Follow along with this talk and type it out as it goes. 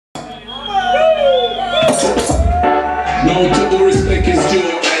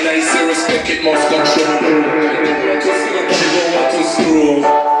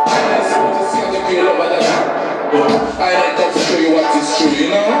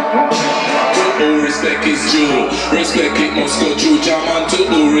respect is due. Respect it must go through. Jaman to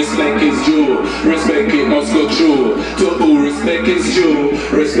who respect is due. Respect it must go through. To who respect is due.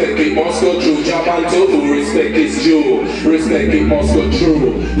 Respect it must go through. Jaman to who respect is due. Respect it must go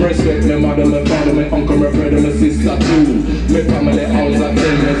through. Respect my mother, my father, my uncle, my brother, my sister too. My family house I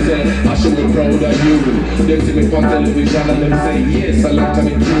tell me say I should be proud of you. Them see me on television and them say yes, I like to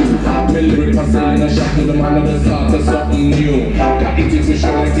me too. My lyric I sell in a shop to the man of the start of something new. Got it is for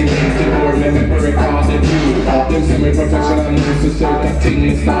sure like it ain't to pour me memory card the view. Them see me professional and know to certain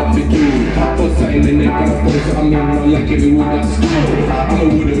things start to do. First time in the kind of person I mean not like every wood at school. I'm a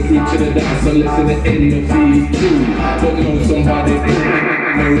wooden free to the dance unless in the end of feed too. But know somebody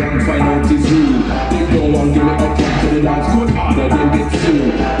me wrong find out is who. They don't want to give me up to the dance good harder than get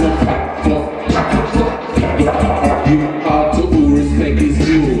sued. No fuck, you are to who respect is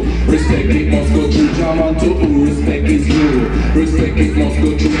due. Respect it must go through Jaman to who respect is due. Respect it must go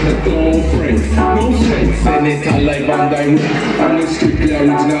through the no friends. No friends, senator like Van Direct. I'm the strictly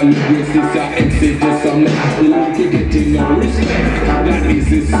original linguist, this a MC just a man. Like you getting no respect, that is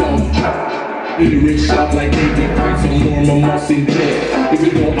his song. Lyrics sharp like they can find some more, my must in check. If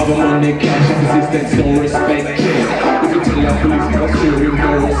you don't have a money, cash, persistence, don't respect check. If you tell a police man story,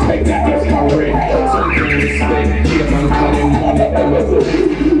 don't respect that, it's correct. Some don't respect, yeah man, call him money, I don't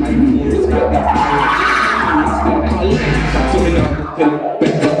respect that. Respect collect, so me now tell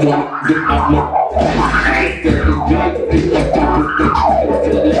better one, do have no time. There is big, people talk with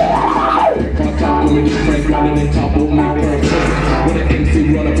the talk to me different, rather than talk with me perfect. When the MC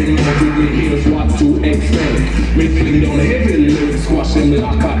run up in my room, here's what to expect. Me fling down the heavy lyrics, squash them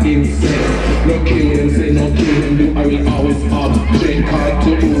like a insect. No kill them, say no kill them, do I will always object. Hard to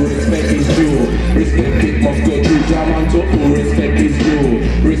who respect is due. Respect it must go through. Jaman to who respect is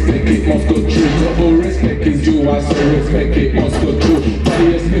due. Respect it must go through. To who respect is due. I say respect it must go through.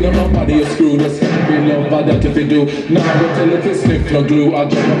 Body is spin up, my body is screw. The step in love, but that if you do. Now I go tell if you sniff no glue. I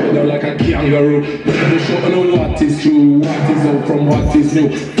jump up in there like a kangaroo. But I show know what is true, what is old from what is new.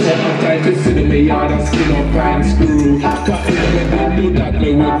 Don't have time to sit in my yard and skin up and screw. Cause if me do that,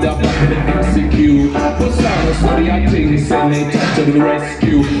 me would have back the MCQ. But songs for the things send they touch to the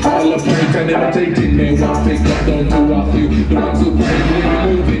rescue. All the points and imitating me, one pick up down to a few. The ones who bravely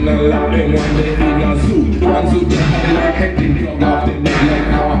moving and lock them one day in a zoo. The ones who don't have the like hectic plug off the neck like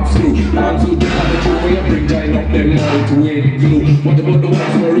half screw. The ones who don't have the true way of bring giant up them out with glue. What about the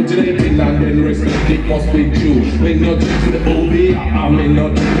ones who originating and then respect it must be true. They not drink for the OB, I may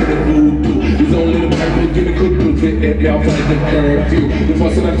not drink for the voodoo. It's only the Bible do the could do fit if y'all fight the curfew. The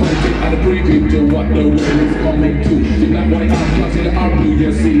first and I fight it at the preview to what the world is coming to. The black white art class in the art blue,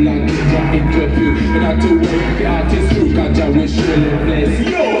 you see like it's right interview. And I do worry if the artist true, cause I wish you in place.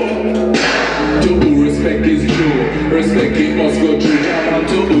 Yo! To who respect is due. Respect it must go through. Jaman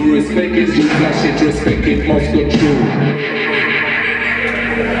to who respect is due. That shit respect it must go through.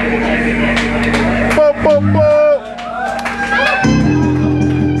 The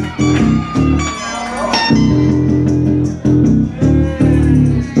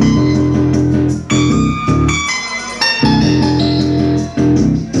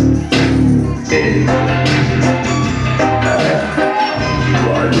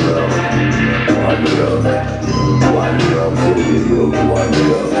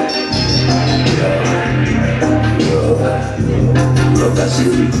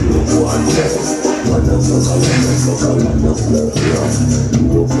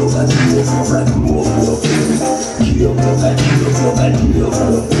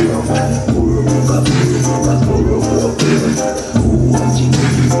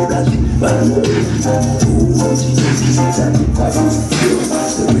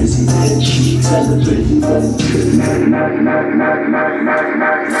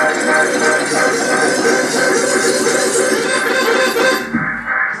president